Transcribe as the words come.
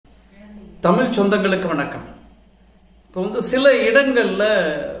தமிழ் சொந்தங்களுக்கு வணக்கம். இப்போ சில இடங்கள்ல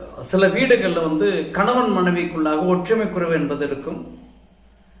சில வீடுகளில் கணவன் மனைவிக்குள்ளாக ஒற்றுமை குறைவு என்பது இருக்கும்.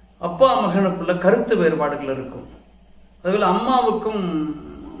 அப்பா மகனுக்குள்ள கருத்து வேறுபாடுகள் இருக்கும். அதுபோல் அம்மாவுக்கும்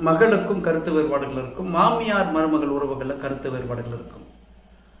மகளுக்கும் கருத்து வேறுபாடுகள் இருக்கும். மாமியார் மருமகள் உறவுகளில் கருத்து வேறுபாடுகள் இருக்கும்.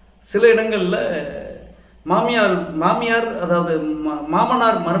 சில இடங்கள்ல மாமியார் அதாவது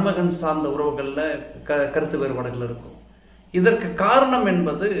மாமனார் மருமகன் சார்ந்த உறவுகளில் கருத்து வேறுபாடுகள் இருக்கும். இதற்கு காரணம்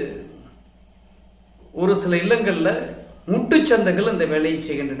என்பது ஒரு சில இல்லங்களில் முட்டுச்சந்தைகள் இந்த வேலையை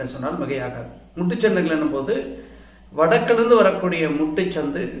செய்கின்றன சொன்னால் மிகையாகாது. முட்டுச்சந்தைகள் என்னும்போது வடக்கிலிருந்து வரக்கூடிய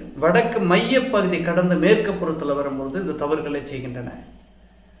முட்டுச்சந்து வடக்கு மைய பகுதி கடந்த மேற்கு புறத்தில் வரும்போது இந்த தவறுகளை செய்கின்றன.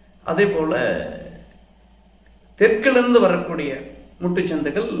 அதே போல தெற்கிலிருந்து வரக்கூடிய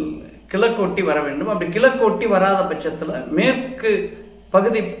முட்டுச்சந்தைகள் கிழக்கோட்டி வர வேண்டும். அப்படி கிழக்கோட்டி வராத பட்சத்தில் மேற்கு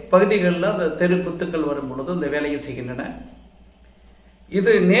பகுதிகளில் அந்த தெரு குத்துக்கள் வரும் பொழுது இந்த வேலையை செய்கின்றன.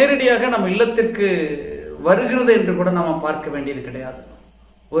 இது நேரடியாக நம்ம இல்லத்திற்கு வருகிறது என்று கூட நாம பார்க்க வேண்டியது கிடையாது.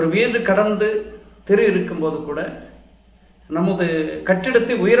 ஒரு வீடு கடந்து தெரு இருக்கும்போது கூட நமது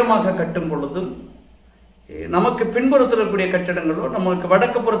கட்டிடத்தை உயரமாக கட்டும் பொழுதும் நமக்கு பின்புறத்தில் இருக்கக்கூடிய கட்டிடங்களோ நமக்கு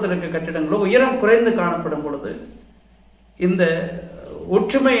வடக்கு புறத்தில் இருக்க கட்டிடங்களோ உயரம் குறைந்து காணப்படும் பொழுது இந்த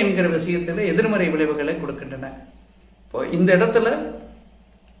ஒற்றுமை என்கிற விஷயத்தில் எதிர்மறை விளைவுகளை கொடுக்கின்றன. இப்போ இந்த இடத்துல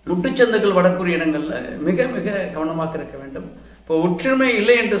முட்டுச்சந்தைகள் வரக்கூடிய இடங்கள்ல மிக மிக கவனமாக இருக்க வேண்டும். இப்போ ஒற்றுமை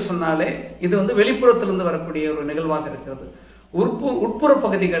இல்லை என்று சொன்னாலே இது வெளிப்புறத்திலிருந்து வரக்கூடிய ஒரு நிகழ்வாக இருக்கிறது. உட்புற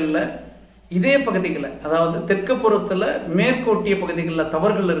பகுதிகளில் இதே பகுதிகளில் அதாவது தெற்கு புறத்தில் மேற்கோட்டிய பகுதிகளில்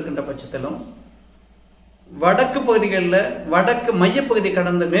தவறுகள் இருக்கின்ற பட்சத்திலும் வடக்கு பகுதிகளில் வடக்கு மையப்பகுதி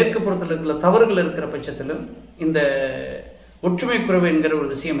கடந்த மேற்கு புறத்தில் இருக்கிற தவறுகள் இருக்கிற பட்சத்திலும் இந்த ஒற்றுமை குறைவு என்கிற ஒரு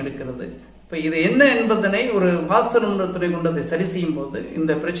விஷயம் இருக்கிறது. இப்போ இது என்ன என்பதனை ஒரு வாஸ்து நிபுணத்துறை கொண்டு அதை சரி செய்யும் போது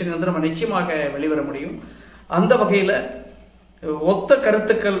இந்த பிரச்சனை நம்ம நிச்சயமாக வெளிவர முடியும். அந்த வகையில் ஒத்த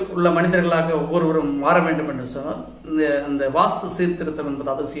கருத்துக்கள் உள்ள மனிதர்களாக ஒவ்வொருவரும் மாற வேண்டும் என்று சொன்னால் இந்த வாஸ்து சீர்திருத்தம்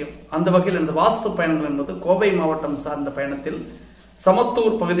என்பது அவசியம். அந்த வகையில் இந்த வாஸ்து பயணங்கள் என்பது கோவை மாவட்டம் சார்ந்த பயணத்தில்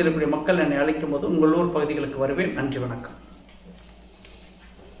சமத்தூர் பகுதியில் இருக்கக்கூடிய மக்கள் என்னை அழைக்கும் போது உங்கள் ஊர் பகுதிகளுக்கு வருவேன். நன்றி, வணக்கம்.